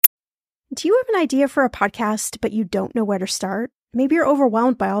Do you have an idea for a podcast, but you don't know where to start? Maybe you're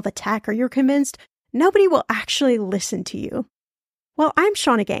overwhelmed by all the tech, or you're convinced nobody will actually listen to you. Well, I'm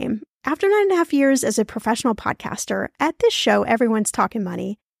Shauna Game. After 9.5 years as a professional podcaster, at this show, everyone's talking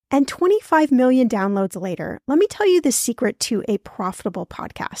money, and 25 million downloads later, let me tell you the secret to a profitable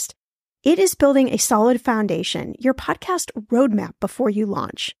podcast. It is building a solid foundation, your podcast roadmap before you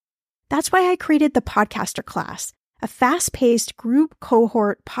launch. That's why I created the Podcaster Class, a fast-paced group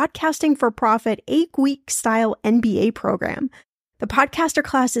cohort podcasting for profit 8-week style MBA program. The Podcaster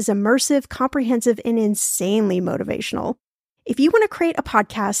Class is immersive, comprehensive, and insanely motivational. If you want to create a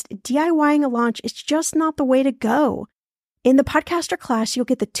podcast, DIYing a launch is just not the way to go. In the Podcaster Class, you'll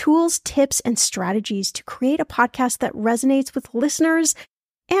get the tools, tips, and strategies to create a podcast that resonates with listeners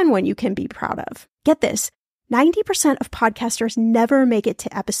and one you can be proud of. Get this, 90% of podcasters never make it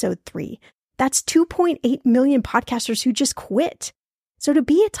to episode 3. That's 2.8 million podcasters who just quit. So to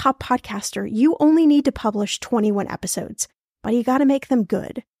be a top podcaster, you only need to publish 21 episodes, but you got to make them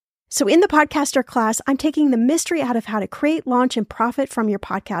good. So in the Podcaster Class, I'm taking the mystery out of how to create, launch, and profit from your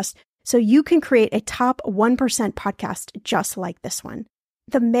podcast so you can create a top 1% podcast just like this one.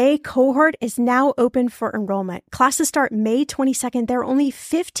 The May cohort is now open for enrollment. Classes start May 22nd. There are only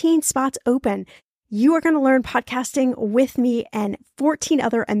 15 spots open. You are going to learn podcasting with me and 14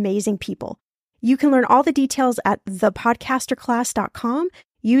 other amazing people. You can learn all the details at thepodcasterclass.com.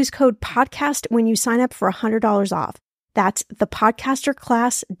 Use code PODCAST when you sign up for $100 off. That's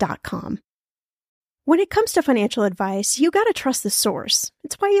thepodcasterclass.com. When it comes to financial advice, you got to trust the source.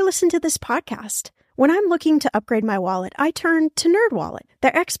 It's why you listen to this podcast. When I'm looking to upgrade my wallet, I turn to NerdWallet.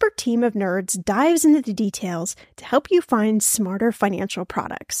 Their expert team of nerds dives into the details to help you find smarter financial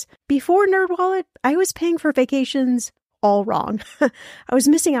products. Before NerdWallet, I was paying for vacations all wrong. I was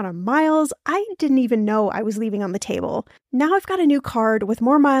missing out on miles I didn't even know I was leaving on the table. Now I've got a new card with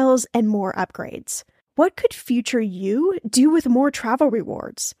more miles and more upgrades. What could future you do with more travel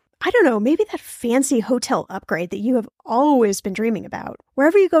rewards? I don't know, maybe that fancy hotel upgrade that you have always been dreaming about.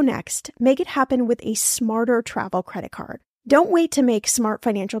 Wherever you go next, make it happen with a smarter travel credit card. Don't wait to make smart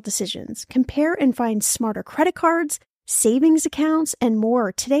financial decisions. Compare and find smarter credit cards, savings accounts, and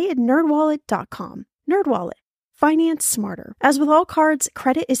more today at nerdwallet.com. NerdWallet. Finance smarter. As with all cards,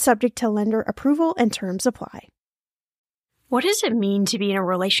 credit is subject to lender approval and terms apply. What does it mean to be in a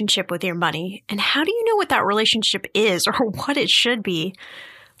relationship with your money? And how do you know what that relationship is or what it should be?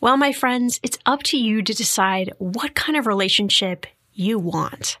 Well, my friends, it's up to you to decide what kind of relationship you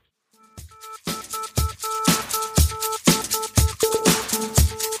want.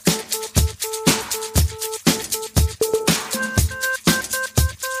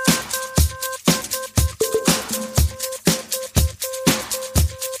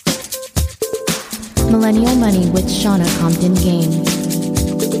 Millennial Money with Shauna Compton Game.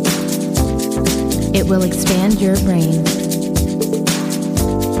 It will expand your brain.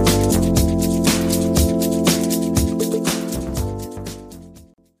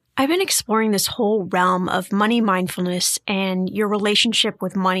 I've been exploring this whole realm of money mindfulness and your relationship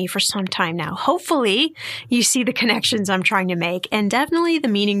with money for some time now. Hopefully, you see the connections I'm trying to make and definitely the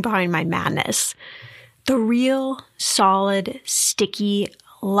meaning behind my madness. The real, solid, sticky,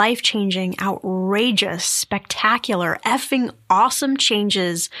 life-changing, outrageous, spectacular, effing awesome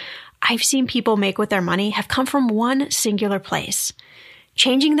changes I've seen people make with their money have come from one singular place: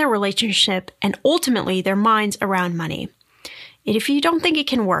 changing their relationship and ultimately their minds around money. And if you don't think it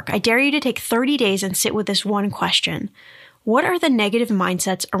can work, I dare you to take 30 days and sit with this one question. What are the negative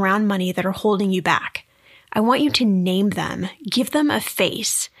mindsets around money that are holding you back? I want you to name them, give them a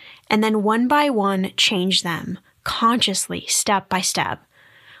face, and then one by one change them, consciously, step by step.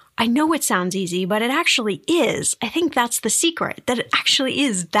 I know it sounds easy, but it actually is. I think that's the secret, that it actually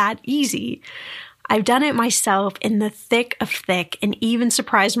is that easy. I've done it myself in the thick of thick and even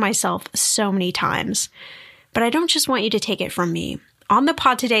surprised myself so many times. But I don't just want you to take it from me. On the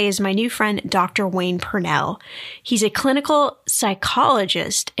pod today is my new friend, Dr. Wayne Pernell. He's a clinical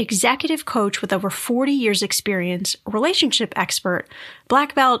psychologist, executive coach with over 40 years experience, relationship expert,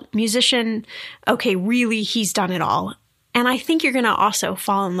 black belt, musician. Okay, really, he's done it all. And I think you're going to also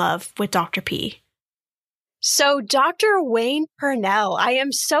fall in love with Dr. P. So, Dr. Wayne Pernell, I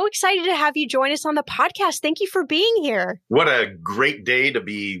am so excited to have you join us on the podcast. Thank you for being here. What a great day to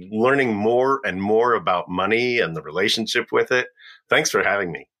be learning more and more about money and the relationship with it. Thanks for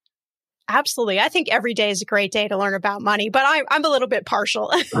having me. Absolutely. I think every day is a great day to learn about money, but I'm a little bit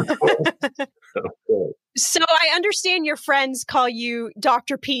partial. So I understand your friends call you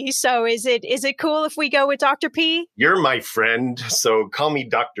Dr. P. So is it cool if we go with Dr. P? You're my friend, so call me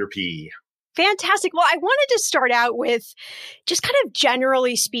Dr. P. Fantastic. Well, I wanted to start out with just kind of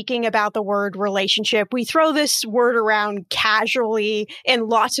generally speaking about the word relationship. We throw this word around casually in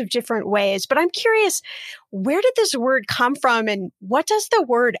lots of different ways, but I'm curious, where did this word come from and what does the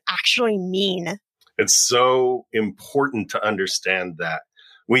word actually mean? It's so important to understand that.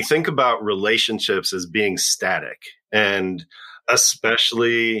 We think about relationships as being static, and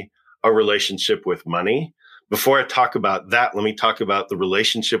especially a relationship with money. Before I talk about that, let me talk about the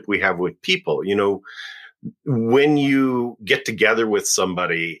relationship we have with people. When you get together with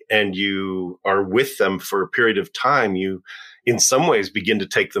somebody and you are with them for a period of time, you in some ways begin to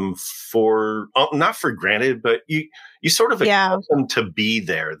take them for not for granted, but you sort of expect them to be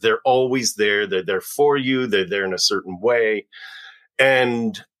there. They're always there. They're there for you. They're there in a certain way.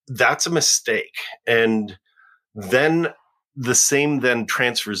 And that's a mistake. And then the same then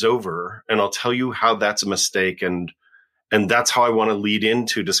transfers over. And I'll tell you how that's a mistake. And that's how I want to lead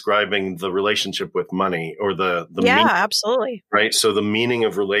into describing the relationship with money, or the meaning, absolutely. right? So the meaning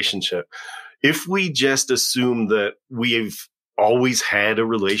of relationship. If we just assume that we've always had a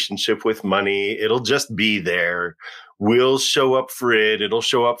relationship with money, it'll just be there. We'll show up for it. It'll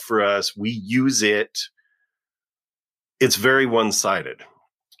show up for us. We use it. It's very one-sided.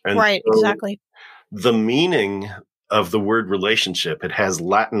 And right, so exactly. the meaning of the word relationship, it has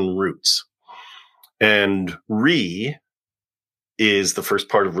Latin roots. And is the first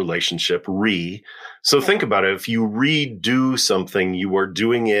part of relationship, So think about it. If you redo something, you are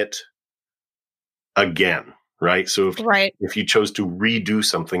doing it again, right? So if you chose to redo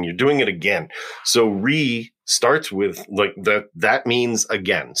something, you're doing it again. So starts with like that means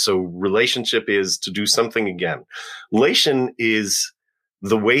again. So relationship is to do something again. Relation is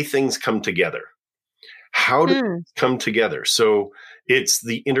the way things come together. How do things come together? So it's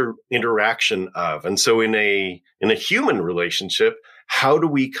the interaction of, and so in a human relationship, how do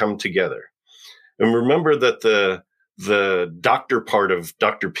we come together? And remember that the doctor part of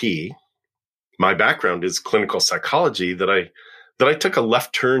Dr. P, my background is clinical psychology, that I took a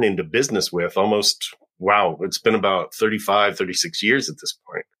left turn into business with it's been about 35, 36 years at this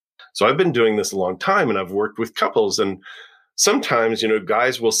point. So I've been doing this a long time, and I've worked with couples, and sometimes,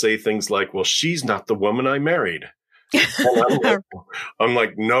 guys will say things like, well, she's not the woman I married. I'm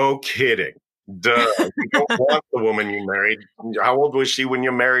like, no kidding. Duh. You don't want the woman you married. How old was she when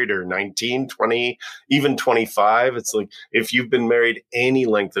you married her? 19, 20, even 25? It's like, if you've been married any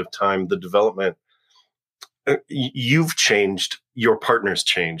length of time, the development, you've changed, your partner's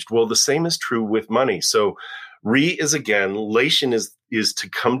changed. Well, the same is true with money. So is again, relation is to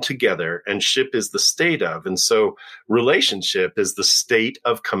come together, and ship is the state of. And so relationship is the state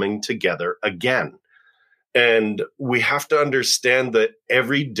of coming together again. And we have to understand that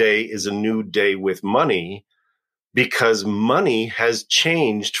every day is a new day with money, because money has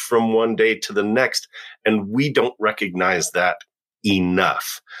changed from one day to the next, and we don't recognize that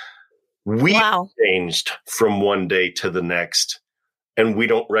enough. We changed from one day to the next, and we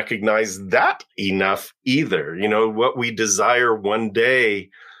don't recognize that enough either. What we desire one day,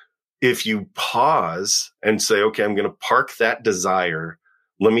 if you pause and say, okay, I'm going to park that desire.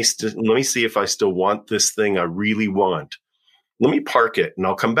 Let me see if I still want this thing I really want. Let me park it and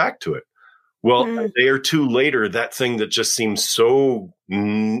I'll come back to it. Well, a day or two later, that thing that just seems so,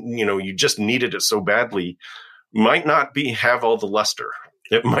 you just needed it so badly, might not have all the luster.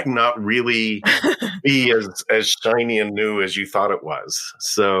 It might not really be as shiny and new as you thought it was.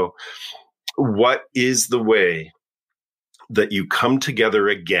 So what is the way that you come together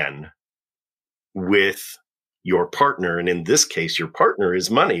again with your partner? And in this case, your partner is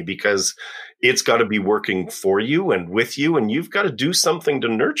money, because it's got to be working for you and with you, and you've got to do something to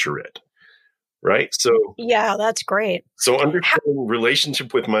nurture it. Right. So, yeah, that's great. So understanding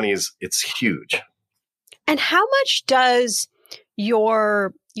relationship with money it's huge. And how much does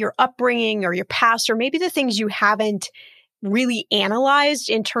your upbringing or your past, or maybe the things you haven't really analyzed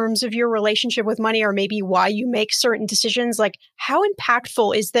in terms of your relationship with money, or maybe why you make certain decisions, like how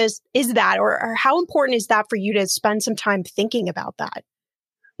impactful is that, or how important is that for you to spend some time thinking about that?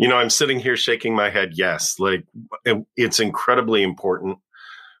 I'm sitting here shaking my head. Yes. Like it's incredibly important,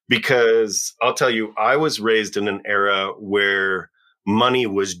 because I'll tell you, I was raised in an era where money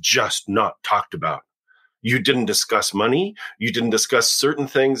was just not talked about. You didn't discuss money. You didn't discuss certain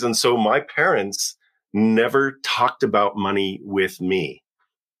things. And so my parents never talked about money with me.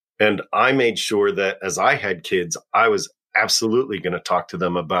 And I made sure that as I had kids, I was absolutely going to talk to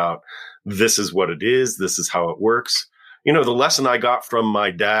them about, this is what it is. This is how it works. The lesson I got from my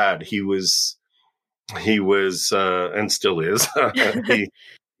dad, he was and still is,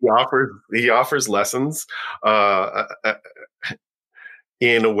 he offers lessons.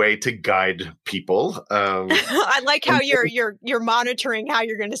 in a way to guide people. I like how you're monitoring how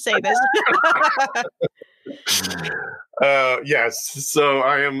you're going to say this. Yes. So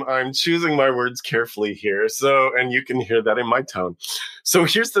I'm choosing my words carefully here. So, and you can hear that in my tone. So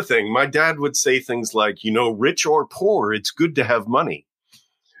here's the thing. My dad would say things like, rich or poor, it's good to have money.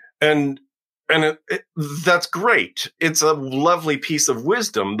 And that's great. It's a lovely piece of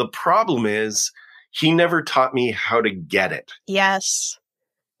wisdom. The problem is he never taught me how to get it. Yes.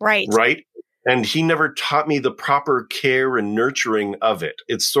 Right. Right. And he never taught me the proper care and nurturing of it.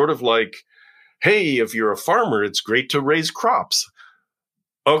 It's sort of like, hey, if you're a farmer, it's great to raise crops.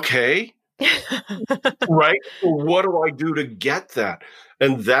 Okay. Right. What do I do to get that?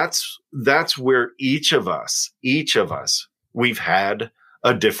 And that's where each of us, we've had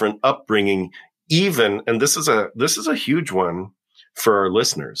a different upbringing. Even, and this is a huge one for our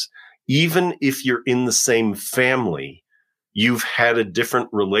listeners. Even if you're in the same family, you've had a different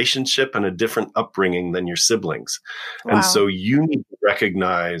relationship and a different upbringing than your siblings. Wow. And so you need to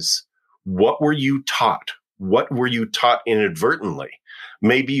recognize, what were you taught? What were you taught inadvertently?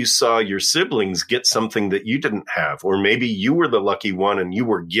 Maybe you saw your siblings get something that you didn't have, or maybe you were the lucky one and you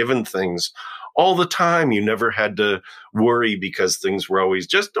were given things all the time. You never had to worry because things were always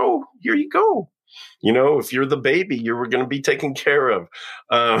just, oh, here you go. If you're the baby, you were going to be taken care of.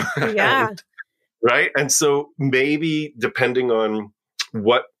 Yeah. Right. And so maybe depending on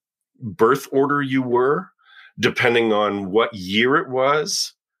what birth order you were, depending on what year it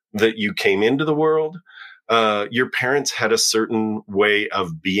was that you came into the world, your parents had a certain way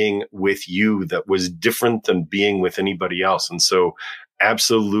of being with you that was different than being with anybody else. And so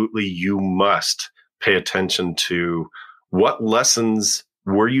absolutely, you must pay attention to what lessons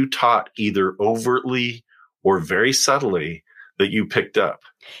were you taught, either overtly or very subtly, that you picked up.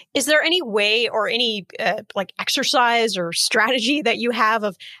 Is there any way or any exercise or strategy that you have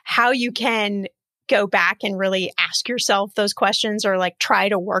of how you can go back and really ask yourself those questions, or try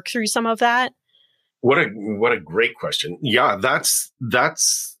to work through some of that? What a great question. Yeah, that's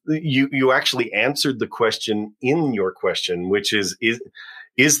you actually answered the question in your question, which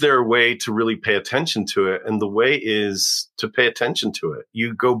is there a way to really pay attention to it? And the way is to pay attention to it.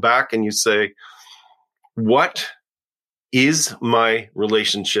 You go back and you say, what is my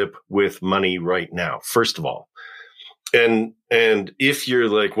relationship with money right now? First of all. And if you're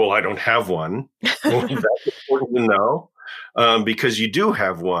like, well, I don't have one, well, that's important to know, because you do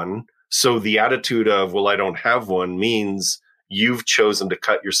have one. So the attitude of, well, I don't have one, means you've chosen to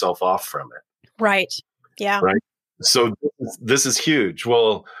cut yourself off from it. Right. Yeah. Right. So this is huge.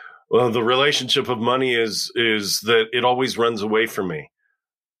 Well, the relationship of money is that it always runs away from me.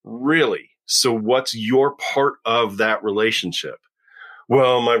 Really? So what's your part of that relationship?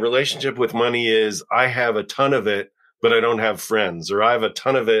 Well, my relationship with money is I have a ton of it, but I don't have friends, or I have a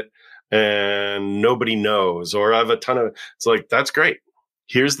ton of it and nobody knows, or I have a ton of, it's like, that's great.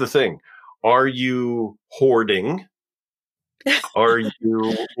 Here's the thing. Are you hoarding? Are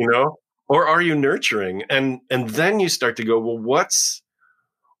you, or are you nurturing? And then you start to go, well,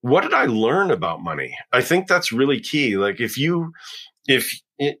 what did I learn about money? I think that's really key. Like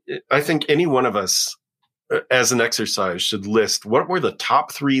I think any one of us as an exercise should list, what were the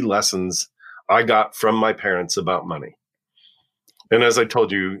top 3 lessons I got from my parents about money? And as I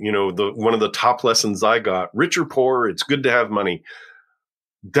told you, one of the top lessons I got, rich or poor, it's good to have money.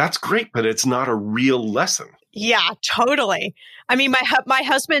 That's great, but it's not a real lesson. Yeah, totally. I mean, my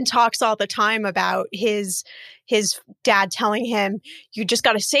husband talks all the time about his dad telling him, you just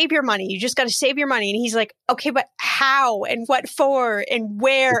got to save your money. You just got to save your money. And he's like, okay, but how and what for and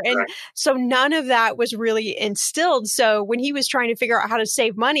where? And so none of that was really instilled. So when he was trying to figure out how to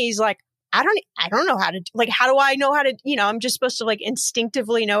save money, he's like, I don't know how to, how do I know how to, I'm just supposed to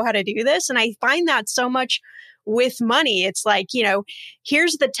instinctively know how to do this. And I find that so much with money. It's like,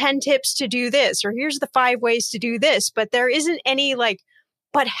 here's the 10 tips to do this, or here's the 5 ways to do this, but there isn't any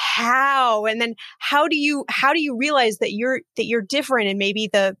but how? And then how do you realize that you're different, and maybe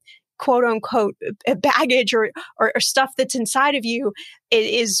the quote unquote baggage or stuff that's inside of you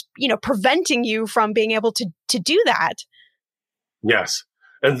is preventing you from being able to do that. Yes.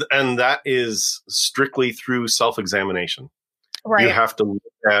 And that is strictly through self-examination. Right. You have to look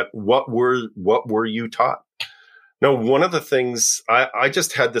at what were you taught? Now, one of the things, I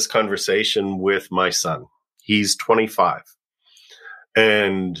just had this conversation with my son. He's 25.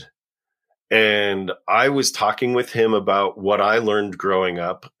 And I was talking with him about what I learned growing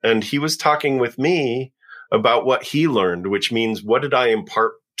up. And he was talking with me about what he learned, which means, what did I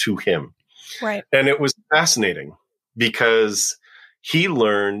impart to him? Right. And it was fascinating because he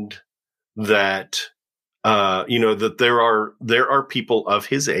learned that that there are people of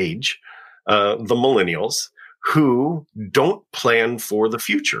his age, the millennials, who don't plan for the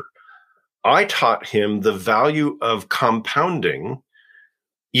future. I taught him the value of compounding,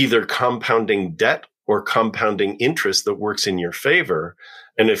 either compounding debt or compounding interest that works in your favor.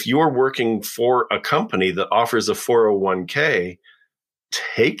 And if you're working for a company that offers a 401k,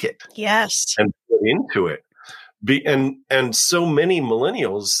 take it. Yes. And put into it. And so many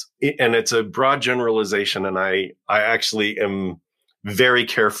millennials, and it's a broad generalization, and I actually am very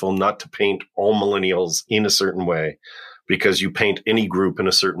careful not to paint all millennials in a certain way, because you paint any group in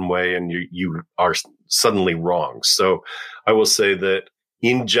a certain way and you are suddenly wrong. So I will say that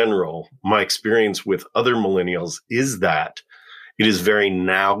in general, my experience with other millennials is that it is very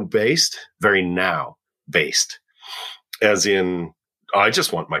now based, as in, I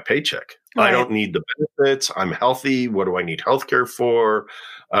just want my paycheck. Right. I don't need the benefits. I'm healthy. What do I need healthcare for?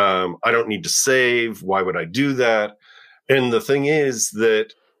 I don't need to save. Why would I do that? And the thing is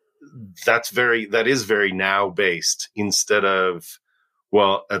that is very now based, instead of,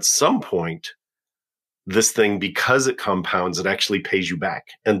 well, at some point, this thing, because it compounds, it actually pays you back.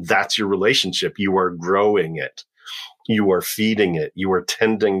 And that's your relationship. You are growing it. You are feeding it. You are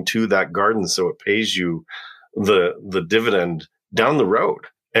tending to that garden, so it pays you the dividend down the road.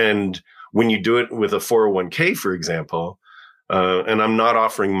 And when you do it with a 401k, for example, and I'm not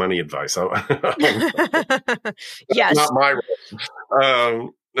offering money advice. Yes. Not my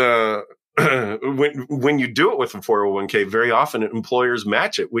role. When you do it with a 401k, very often employers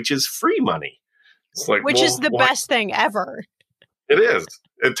match it, which is free money. It's like, which is the best thing ever. It is.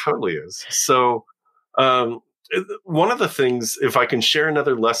 It totally is. So, one of the things, if I can share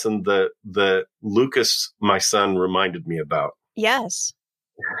another lesson that Lucas, my son, reminded me about. Yes.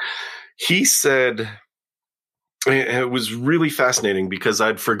 He said, it was really fascinating because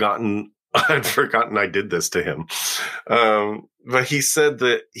I'd forgotten I did this to him. But he said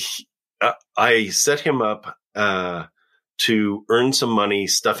that I set him up to earn some money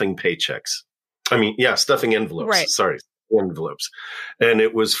stuffing paychecks. Stuffing envelopes. Right. Sorry, envelopes. And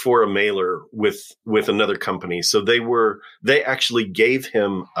it was for a mailer with another company. So they actually gave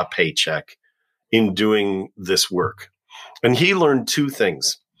him a paycheck in doing this work. And he learned two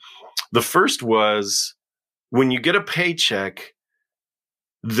things. The first was, when you get a paycheck,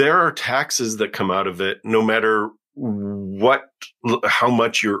 there are taxes that come out of it, no matter how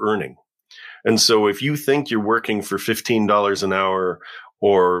much you're earning. And so if you think you're working for $15 an hour,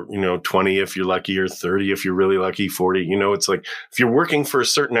 or, 20 if you're lucky, or 30 if you're really lucky, 40, it's like, if you're working for a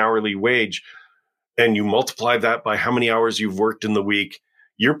certain hourly wage and you multiply that by how many hours you've worked in the week,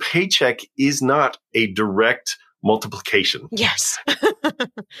 your paycheck is not a direct multiplication. Yes.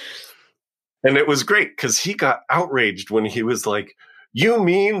 And it was great because he got outraged when he was like, you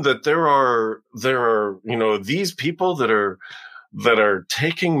mean that there are, these people that are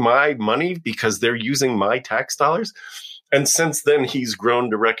taking my money because they're using my tax dollars? And since then, he's grown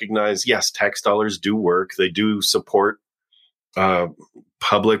to recognize, yes, tax dollars do work. They do support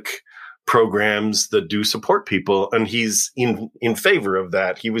public programs that do support people. And he's in favor of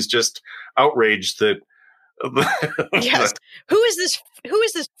that. He was just outraged that. Yes. Who is this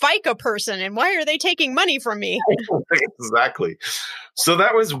FICA person, and why are they taking money from me? Exactly. So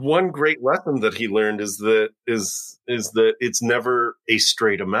that was one great lesson that he learned, is that it's never a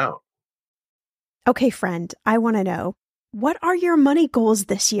straight amount. Okay, friend, I want to know, what are your money goals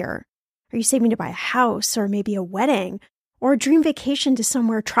this year? Are you saving to buy a house, or maybe a wedding, or a dream vacation to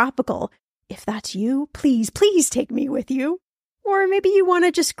somewhere tropical? If that's you, please take me with you. Or maybe you want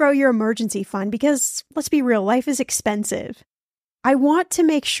to just grow your emergency fund because, let's be real, life is expensive. I want to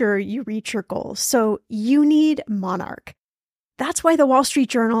make sure you reach your goals, so you need Monarch. That's why the Wall Street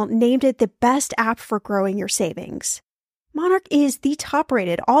Journal named it the best app for growing your savings. Monarch is the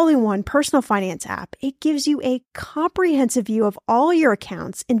top-rated all-in-one personal finance app. It gives you a comprehensive view of all your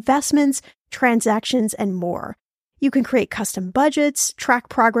accounts, investments, transactions, and more. You can create custom budgets, track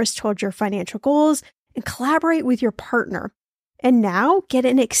progress towards your financial goals, and collaborate with your partner. And now, get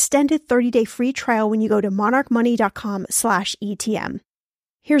an extended 30-day free trial when you go to monarchmoney.com/ETM.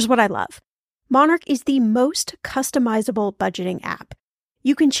 Here's what I love. Monarch is the most customizable budgeting app.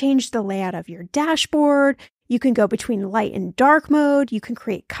 You can change the layout of your dashboard. You can go between light and dark mode. You can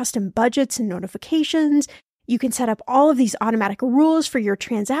create custom budgets and notifications. You can set up all of these automatic rules for your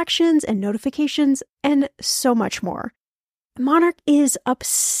transactions and notifications, and so much more. Monarch is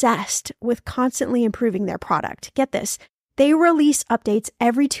obsessed with constantly improving their product. Get this. They release updates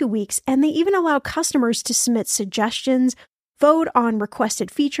every 2 weeks, and they even allow customers to submit suggestions, vote on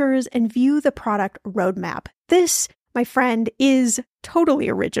requested features, and view the product roadmap. This, my friend, is totally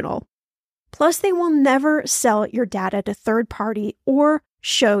original. Plus, they will never sell your data to third party or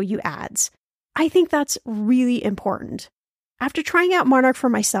show you ads. I think that's really important. After trying out Monarch for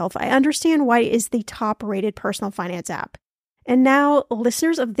myself, I understand why it is the top-rated personal finance app. And now,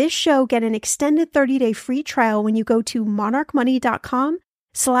 listeners of this show get an extended 30-day free trial when you go to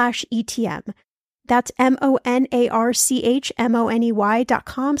monarchmoney.com/ETM. That's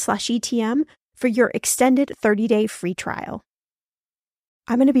monarchmoney.com/ETM for your extended 30-day free trial.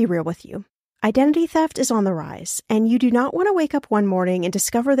 I'm going to be real with you. Identity theft is on the rise, and you do not want to wake up one morning and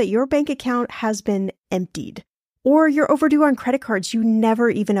discover that your bank account has been emptied, or you're overdue on credit cards you never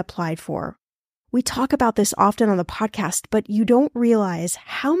even applied for. We talk about this often on the podcast, but you don't realize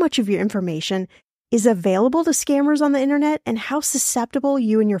how much of your information is available to scammers on the internet and how susceptible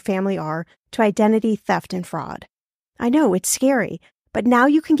you and your family are to identity theft and fraud. I know, it's scary, but now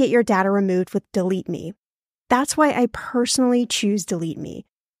you can get your data removed with Delete Me. That's why I personally choose Delete Me.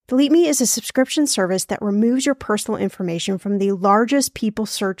 Delete Me is a subscription service that removes your personal information from the largest people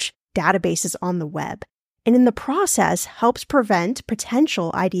search databases on the web, and in the process helps prevent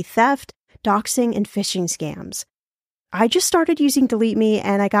potential ID theft, doxing, and phishing scams. I just started using Delete Me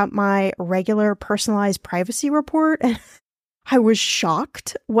and I got my regular personalized privacy report and I was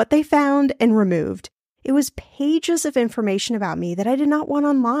shocked what they found and removed. It was pages of information about me that I did not want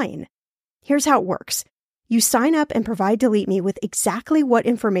online. Here's how it works. You sign up and provide Delete Me with exactly what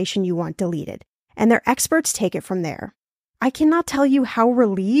information you want deleted, and their experts take it from there. I cannot tell you how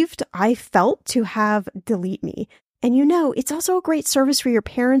relieved I felt to have Delete Me. And it's also a great service for your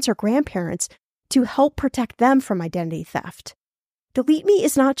parents or grandparents to help protect them from identity theft. Delete Me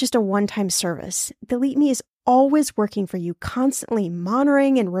is not just a one-time service. Delete Me is always working for you, constantly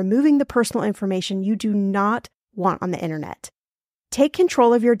monitoring and removing the personal information you do not want on the internet. Take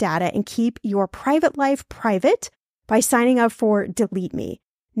control of your data and keep your private life private by signing up for Delete Me,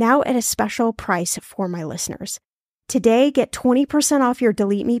 now at a special price for my listeners. Today, get 20% off your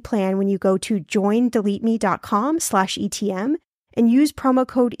Delete Me plan when you go to joindeleteme.com/ETM and use promo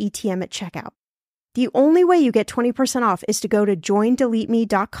code ETM at checkout. The only way you get 20% off is to go to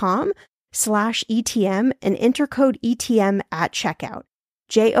joindeleteme.com/ETM and enter code ETM at checkout.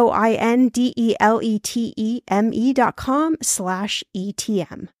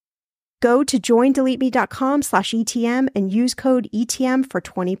 joindeleteme.com/ETM. Go to joindeleteme.com/ETM and use code ETM for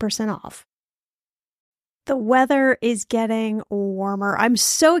 20% off. The weather is getting warmer. I'm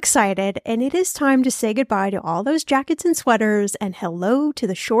so excited, and it is time to say goodbye to all those jackets and sweaters and hello to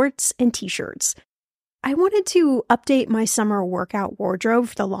the shorts and t-shirts. I wanted to update my summer workout wardrobe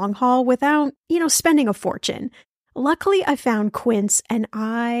for the long haul without, spending a fortune. Luckily, I found Quince, and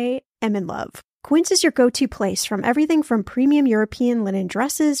I am in love. Quince is your go-to place from everything from premium European linen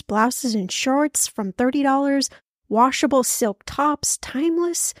dresses, blouses, and shorts from $30, washable silk tops,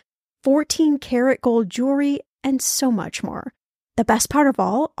 timeless 14-karat gold jewelry, and so much more. The best part of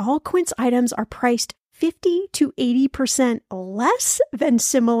all Quince items are priced 50 to 80% less than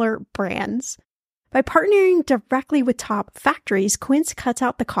similar brands. By partnering directly with top factories, Quince cuts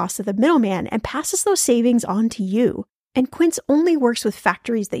out the cost of the middleman and passes those savings on to you. And Quince only works with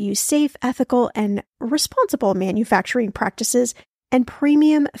factories that use safe, ethical, and responsible manufacturing practices and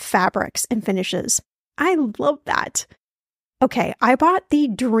premium fabrics and finishes. I love that. Okay, I bought the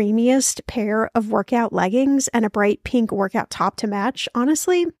dreamiest pair of workout leggings and a bright pink workout top to match.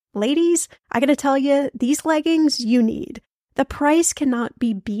 Honestly, ladies, I gotta tell you, these leggings you need. The price cannot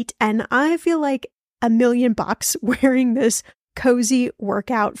be beat, and I feel like $1 million wearing this cozy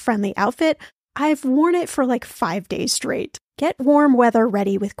workout friendly outfit. I've worn it for like 5 days straight. Get warm weather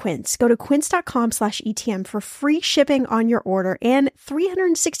ready with Quince. Go to quince.com/ETM for free shipping on your order and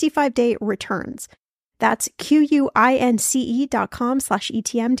 365-day returns. That's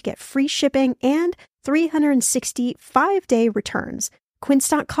QUINCE.com/ETM to get free shipping and 365-day returns.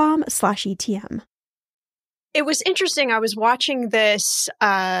 Quince.com/ETM. It was interesting. I was watching this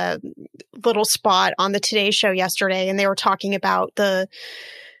little spot on the Today Show yesterday, and they were talking about the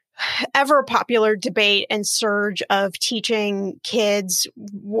ever popular debate and surge of teaching kids,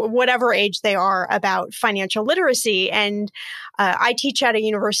 whatever age they are, about financial literacy. And I teach at a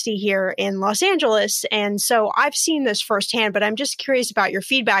university here in Los Angeles. And so I've seen this firsthand, but I'm just curious about your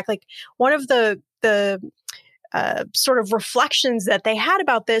feedback. Like, one of the sort of reflections that they had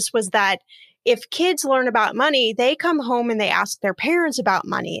about this was that if kids learn about money, they come home and they ask their parents about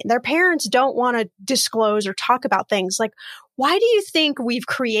money. And their parents don't want to disclose or talk about things. Like, why do you think we've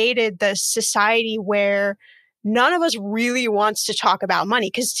created this society where none of us really wants to talk about money?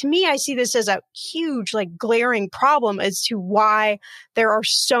 Because to me, I see this as a huge, glaring problem as to why there are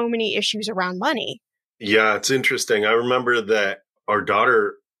so many issues around money. Yeah, it's interesting. I remember that our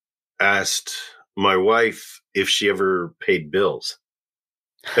daughter asked my wife if she ever paid bills.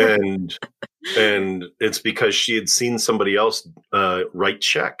 And it's because she had seen somebody else write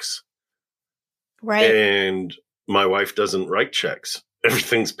checks. Right. And my wife doesn't write checks.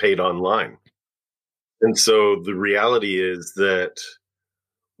 Everything's paid online. And so the reality is that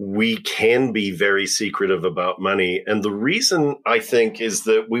we can be very secretive about money. And the reason, I think, is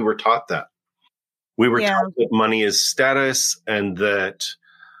that we were taught that. We were taught that money is status and that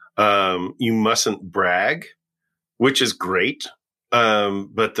you mustn't brag, which is great.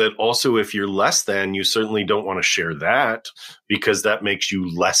 But that also, if you're less than, you certainly don't want to share that because that makes you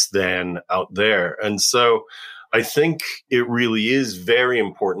less than out there. And so I think it really is very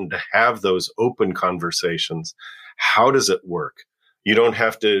important to have those open conversations. How does it work? You don't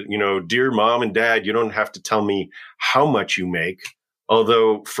have to, dear mom and dad, you don't have to tell me how much you make.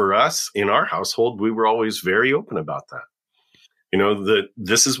 Although for us in our household, we were always very open about that. That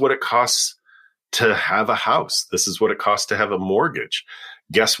this is what it costs to have a house. This is what it costs to have a mortgage.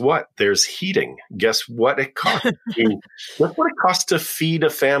 Guess what? There's heating. Guess what it costs? Guess what it costs to feed a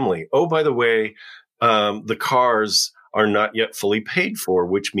family? Oh, by the way, the cars are not yet fully paid for,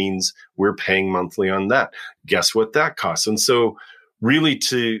 which means we're paying monthly on that. Guess what that costs? And so really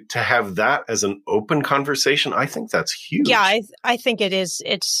to have that as an open conversation, I think that's huge. Yeah, I think it is.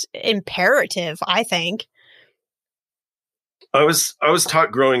 It's imperative, I think. I was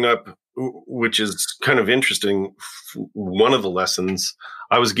taught growing up, which is kind of interesting. One of the lessons,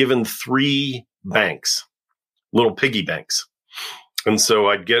 I was given 3 banks, little piggy banks. And so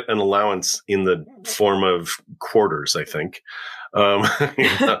I'd get an allowance in the form of quarters, I think.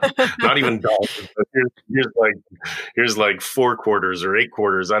 Not even dollars, but here's like 4 quarters or 8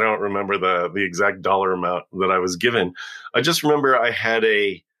 quarters. I don't remember the exact dollar amount that I was given. I just remember I had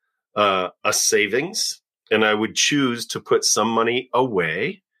a savings, and I would choose to put some money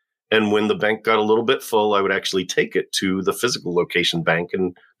away. And when the bank got a little bit full, I would actually take it to the physical location bank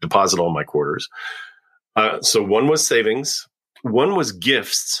and deposit all my quarters. So one was savings. One was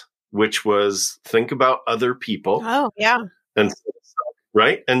gifts, which was think about other people. Oh, yeah. And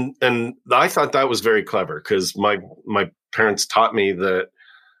right. And I thought that was very clever because my parents taught me that,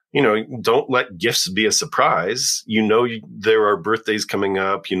 don't let gifts be a surprise. There are birthdays coming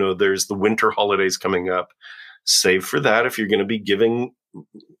up. There's the winter holidays coming up. Save for that. If you're going to be giving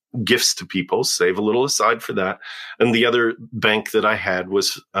gifts to people, save a little aside for that. And the other bank that I had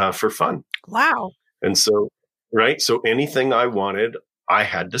was for fun. Wow. And so, right. So anything I wanted, I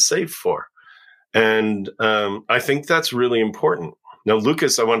had to save for. And I think that's really important. Now,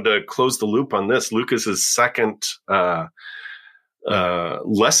 Lucas, I wanted to close the loop on this. Lucas's second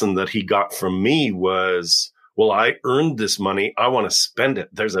lesson that he got from me was, well, I earned this money. I want to spend it.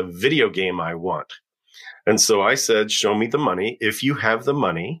 There's a video game I want. And so I said, show me the money. If you have the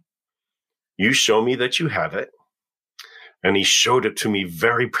money, you show me that you have it. And he showed it to me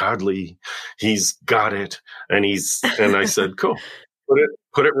very proudly. He's got it. And I said, cool,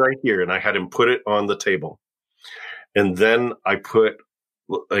 put it right here. And I had him put it on the table. And then I put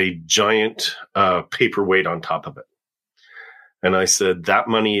a giant paperweight on top of it. And I said, that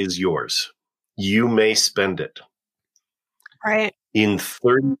money is yours. You may spend it. Right. In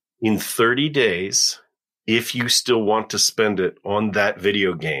 30 days, if you still want to spend it on that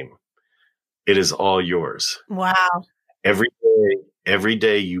video game, it is all yours. Wow. Every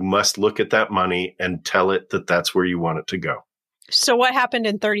day you must look at that money and tell it that that's where you want it to go. So what happened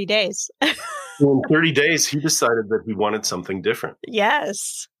in 30 days? In 30 days, he decided that he wanted something different.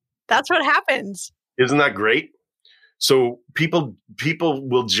 Yes. That's what happens. Isn't that great? So people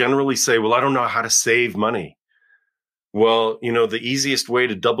will generally say, well, I don't know how to save money. Well, the easiest way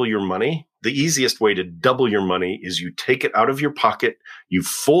to double your money is you take it out of your pocket, you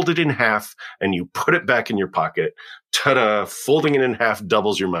fold it in half, and you put it back in your pocket. Ta-da! Folding it in half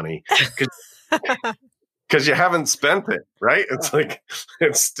doubles your money. Because you haven't spent it, right? It's like,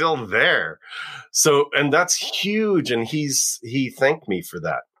 it's still there. So, and that's huge. And he thanked me for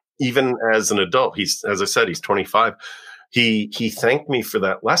that. Even as an adult, as I said, he's 25. He thanked me for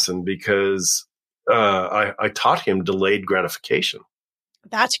that lesson because I taught him delayed gratification.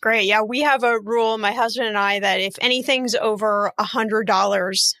 That's great. Yeah, we have a rule, my husband and I, that if anything's over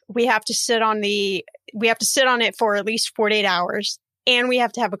 $100, we have to sit on it for at least 48 hours. And we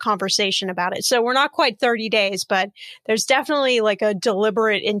have to have a conversation about it. So we're not quite 30 days, but there's definitely like a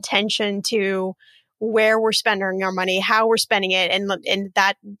deliberate intention to where we're spending our money, how we're spending it. And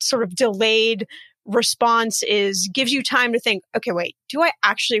that sort of delayed response gives you time to think, okay, wait, do I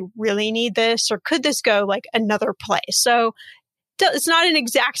actually really need this? Or could this go like another place? So it's not an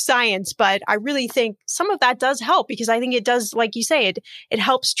exact science, but I really think some of that does help because I think it does, like you say, it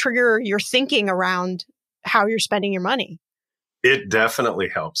helps trigger your thinking around how you're spending your money. It definitely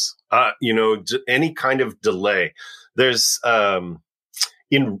helps. Any kind of delay. There's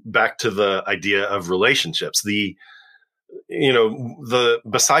back to the idea of relationships.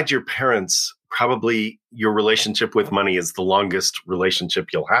 Besides your parents, probably your relationship with money is the longest relationship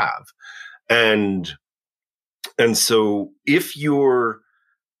you'll have. And so if you're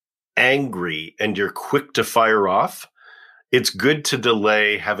angry and you're quick to fire off, it's good to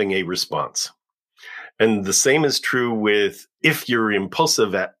delay having a response. And the same is true with if you're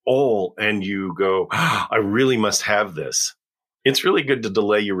impulsive at all and you go, I really must have this. It's really good to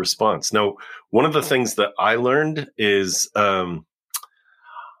delay your response. Now, one of the things that I learned is I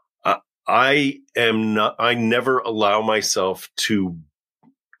never allow myself to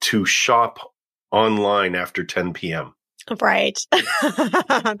shop online after 10 p.m. Right.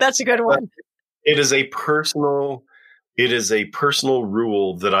 That's a good one. It is a personal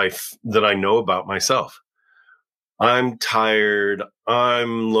rule that I know about myself. I'm tired.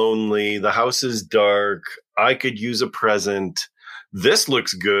 I'm lonely. The house is dark. I could use a present. This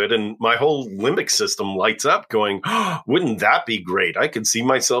looks good. And my whole limbic system lights up going, oh, wouldn't that be great? I could see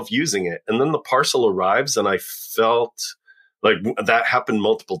myself using it. And then the parcel arrives and I felt like that happened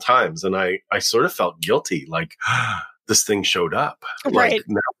multiple times. And I sort of felt guilty. Like this thing showed up. Right. Like,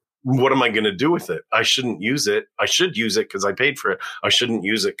 now, what am I going to do with it? I shouldn't use it. I should use it because I paid for it. I shouldn't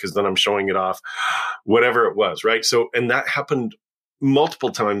use it because then I'm showing it off, whatever it was. Right. So, and that happened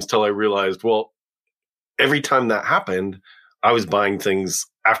multiple times till I realized, well, every time that happened, I was buying things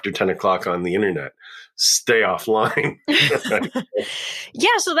after 10 o'clock on the internet. Stay offline.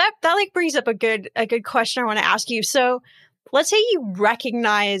 Yeah. So that like brings up a good question I want to ask you. So let's say you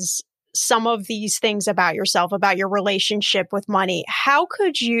recognize some of these things about yourself, about your relationship with money. How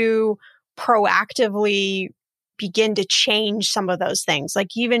could you proactively begin to change some of those things, like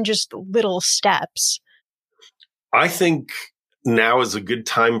even just little steps? I think now is a good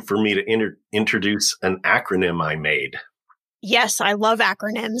time for me to introduce an acronym I made. Yes, I love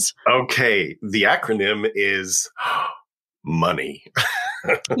acronyms. Okay, the acronym is money.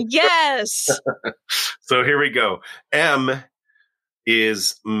 Yes. So here we go. M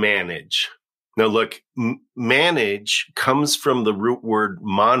is manage. Now look, manage comes from the root word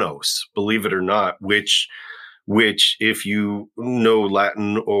monos, believe it or not, which if you know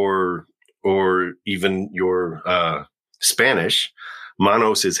Latin or even your Spanish,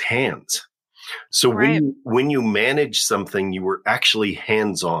 manos is hands. So right. when you manage something, you were actually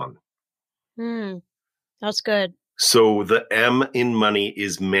hands-on. That's good. So the M in money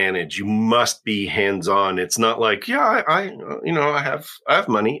is manage. You must be hands-on. It's not like, yeah, I have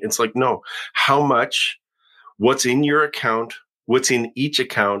money. It's like, no, how much, what's in your account, what's in each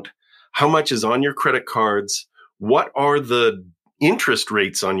account, how much is on your credit cards, what are the interest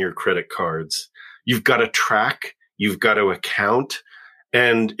rates on your credit cards? You've got to track, you've got to account,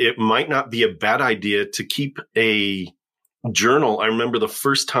 and it might not be a bad idea to keep a journal. I remember the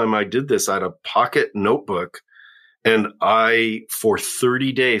first time I did this, I had a pocket notebook. And for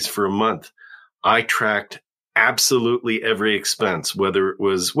 30 days, for a month, I tracked absolutely every expense, whether it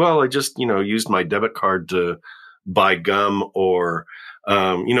was, well, I just, used my debit card to buy gum or,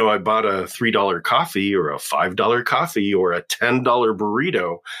 I bought a $3 coffee or a $5 coffee or a $10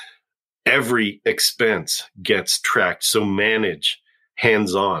 burrito. Every expense gets tracked. So manage,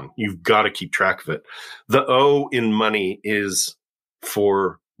 hands-on. You've got to keep track of it. The O in money is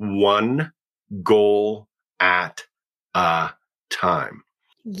for one goal at a time.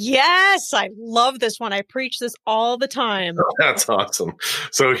 Yes, I love this one. I preach this all the time. That's awesome.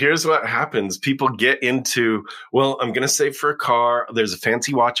 So here's what happens. People get into, well, I'm going to save for a car. There's a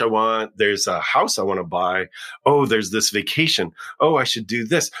fancy watch I want. There's a house I want to buy. Oh, there's this vacation. Oh, I should do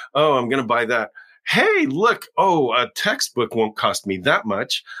this. Oh, I'm going to buy that. Hey, look. Oh, a textbook won't cost me that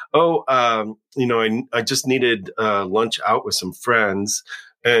much. Oh, I just needed lunch out with some friends.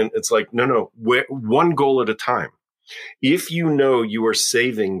 And it's like, no, one goal at a time. If you know you are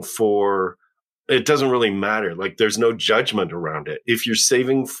saving for, it doesn't really matter. Like there's no judgment around it. If you're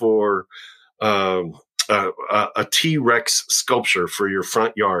saving for a T-Rex sculpture for your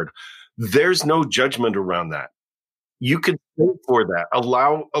front yard, there's no judgment around that. You could save for that.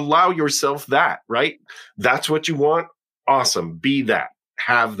 Allow yourself that, right? That's what you want. Awesome. Be that.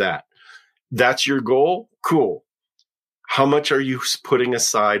 Have that. That's your goal. Cool. How much are you putting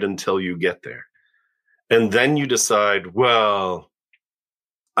aside until you get there? And then you decide, well,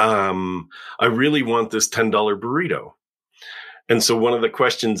 I really want this $10 burrito. And so one of the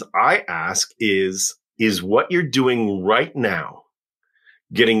questions I ask is what you're doing right now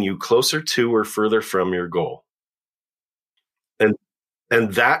getting you closer to or further from your goal.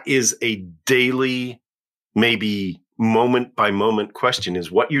 And that is a daily, maybe moment by moment question,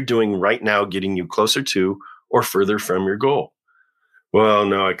 is what you're doing right now getting you closer to or further from your goal? Well,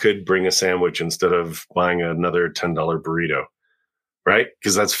 no, I could bring a sandwich instead of buying another $10 burrito, right?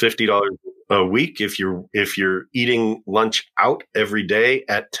 Because that's $50 a week. If you're eating lunch out every day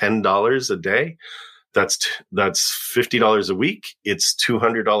at $10 a day, that's $50 a week. It's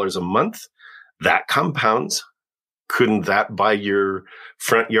 $200 a month. That compounds. Couldn't that buy your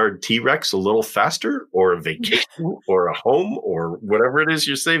front yard T-Rex a little faster, or a vacation or a home or whatever it is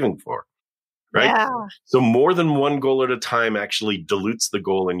you're saving for? Right? Yeah. So more than one goal at a time actually dilutes the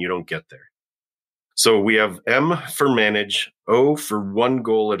goal and you don't get there. So we have M for manage, O for one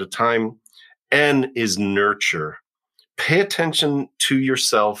goal at a time, N is nurture. Pay attention to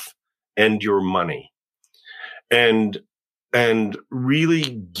yourself and your money, and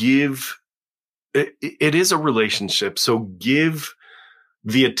really give. It is a relationship. So give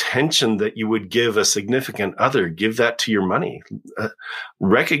the attention that you would give a significant other, give that to your money.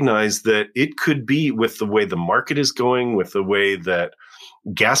 Recognize that it could be, with the way the market is going, with the way that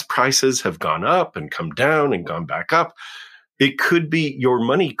gas prices have gone up and come down and gone back up, it could be your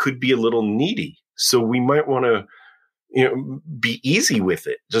money could be a little needy. So we might want to, be easy with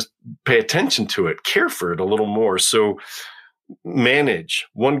it. Just pay attention to it, care for it a little more. So manage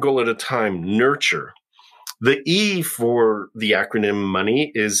one goal at a time, nurture. The E for the acronym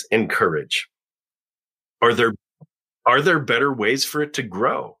money is encourage. Are there better ways for it to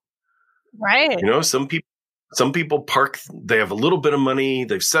grow? Right. Some people they have a little bit of money,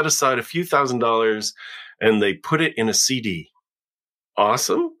 they've set aside a few $1,000s and they put it in a CD.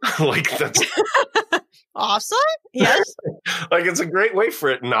 Awesome. Like that's awesome. Yes. Like it's a great way for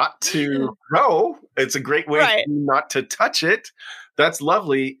it not to grow. It's a great way for you not to touch it. That's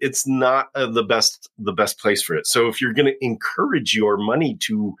lovely. It's not the best place for it. So if you're going to encourage your money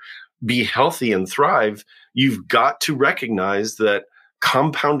to be healthy and thrive, you've got to recognize that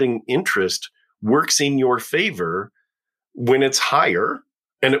compounding interest works in your favor when it's higher,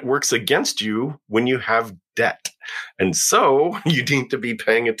 and it works against you when you have debt. And so you need to be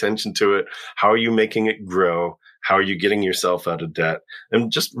paying attention to it. How are you making it grow? How are you getting yourself out of debt?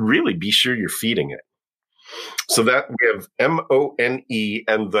 And just really be sure you're feeding it. So that we have MONE,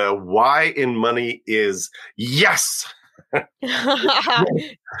 and the Y in money is yes.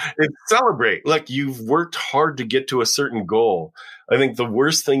 It's celebrate. Look, you've worked hard to get to a certain goal. I think the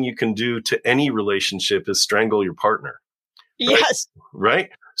worst thing you can do to any relationship is strangle your partner. Right? Yes. Right?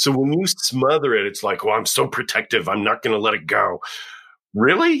 So when you smother it, it's like, well, I'm so protective, I'm not going to let it go.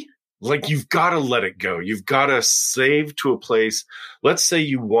 Really? Like, you've got to let it go. You've got to save to a place. Let's say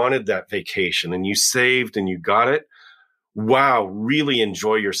you wanted that vacation and you saved and you got it. Wow, really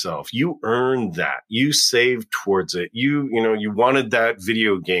enjoy yourself. You earned that. You saved towards it. You wanted that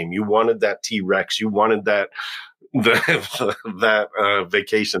video game. You wanted that T-Rex. You wanted that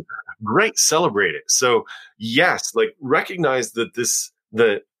vacation. Great, celebrate it. So yes, like, recognize that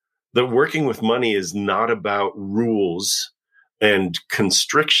that working with money is not about rules and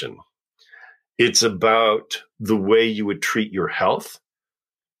constriction. It's about the way you would treat your health.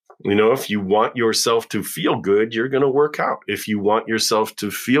 If you want yourself to feel good, you're going to work out. If you want yourself to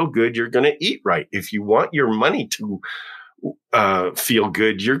feel good, you're going to eat right. If you want your money to feel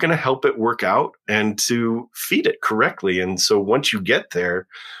good, you're going to help it work out and to feed it correctly. And so once you get there,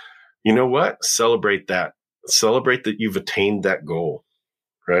 you know what? Celebrate that. Celebrate that you've attained that goal,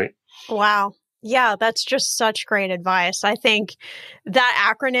 right? Wow. Yeah, that's just such great advice. I think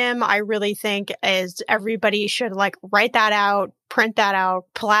that acronym, I really think is everybody should write that out, print that out,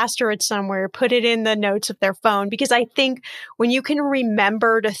 plaster it somewhere, put it in the notes of their phone. Because I think when you can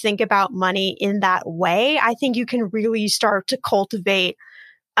remember to think about money in that way, I think you can really start to cultivate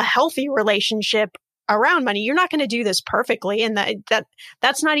a healthy relationship around money. You're not going to do this perfectly, and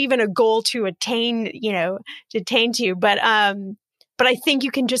that's not even a goal to attain to. But I think you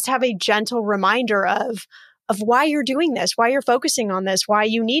can just have a gentle reminder of why you're doing this, why you're focusing on this, why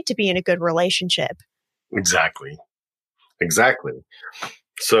you need to be in a good relationship. Exactly.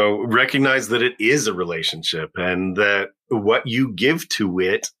 So recognize that it is a relationship, and that what you give to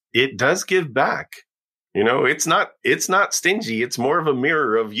it, it does give back. It's not stingy. It's more of a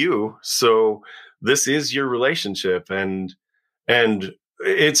mirror of you. So this is your relationship. And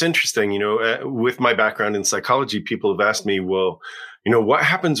it's interesting, with my background in psychology, people have asked me, well, what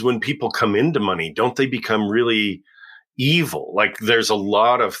happens when people come into money? Don't they become really evil? Like, there's a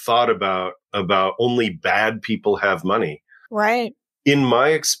lot of thought about only bad people have money. Right. In my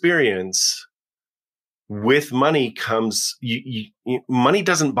experience, with money comes, money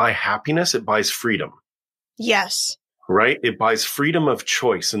doesn't buy happiness. It buys freedom. Yes. Right? It buys freedom of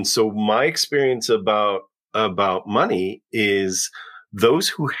choice. And so my experience about money is those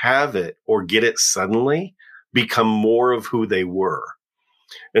who have it or get it suddenly become more of who they were.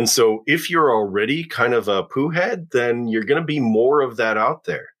 And so if you're already kind of a poo head, then you're going to be more of that out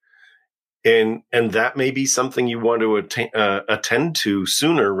there. And that may be something you want to attend to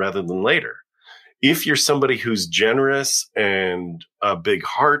sooner rather than later. If you're somebody who's generous and a big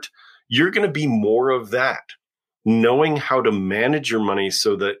heart, you're going to be more of that. Knowing how to manage your money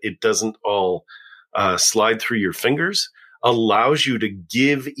so that it doesn't all slide through your fingers allows you to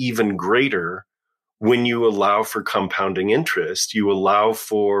give even greater when you allow for compounding interest. You allow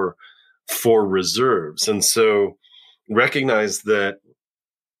for reserves. And so recognize that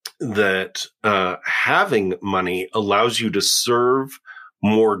having money allows you to serve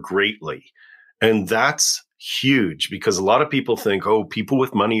more greatly. And that's huge because a lot of people think, oh, people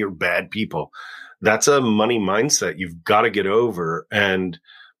with money are bad people. That's a money mindset you've got to get over. And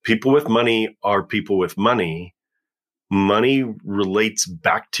people with money are people with money. Money relates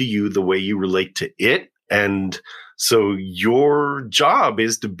back to you the way you relate to it. And so your job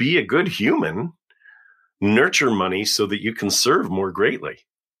is to be a good human, nurture money so that you can serve more greatly.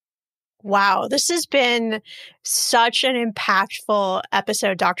 Wow, this has been such an impactful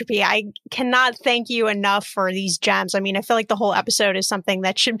episode, Dr. P. I cannot thank you enough for these gems. I mean, I feel like the whole episode is something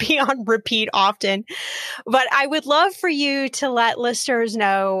that should be on repeat often. But I would love for you to let listeners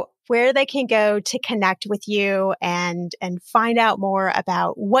know where they can go to connect with you and find out more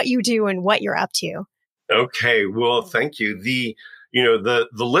about what you do and what you're up to. Okay, well, thank you. The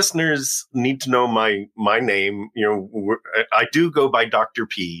listeners need to know my name. I do go by Dr.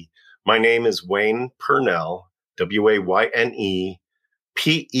 P. My name is Wayne Pernell,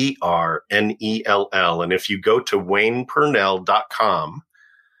 WaynePernell. And if you go to WaynePernell.com,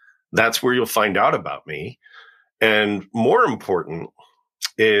 that's where you'll find out about me. And more important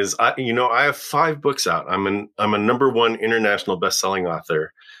is, I have 5 books out. I'm a #1 international best-selling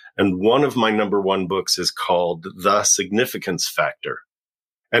author. And one of my #1 books is called The Significance Factor.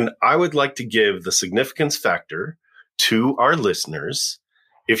 And I would like to give the significance factor to our listeners.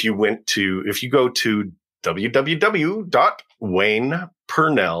 If you go to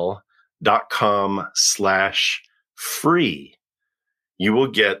www.WaynePernell.com/free, you will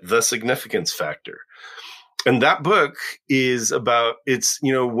get The Significance Factor. And that book is about,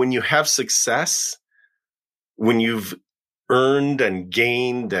 when you have success, when you've earned and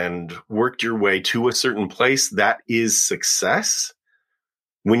gained and worked your way to a certain place, that is success.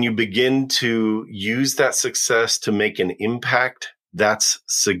 When you begin to use that success to make an impact, that's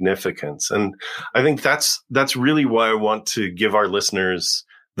significance. And I think that's really why I want to give our listeners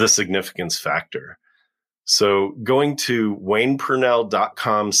the significance factor. So going to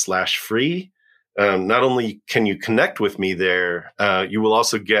WaynePernell.com/free, not only can you connect with me there, you will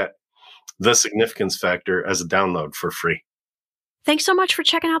also get the significance factor as a download for free. Thanks so much for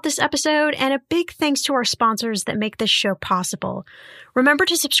checking out this episode, and a big thanks to our sponsors that make this show possible. Remember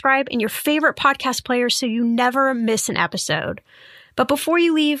to subscribe in your favorite podcast player so you never miss an episode. But before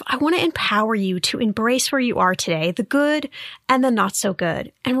you leave, I want to empower you to embrace where you are today, the good and the not so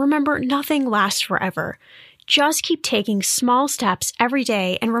good. And remember, nothing lasts forever. Just keep taking small steps every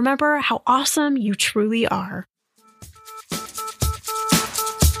day and remember how awesome you truly are.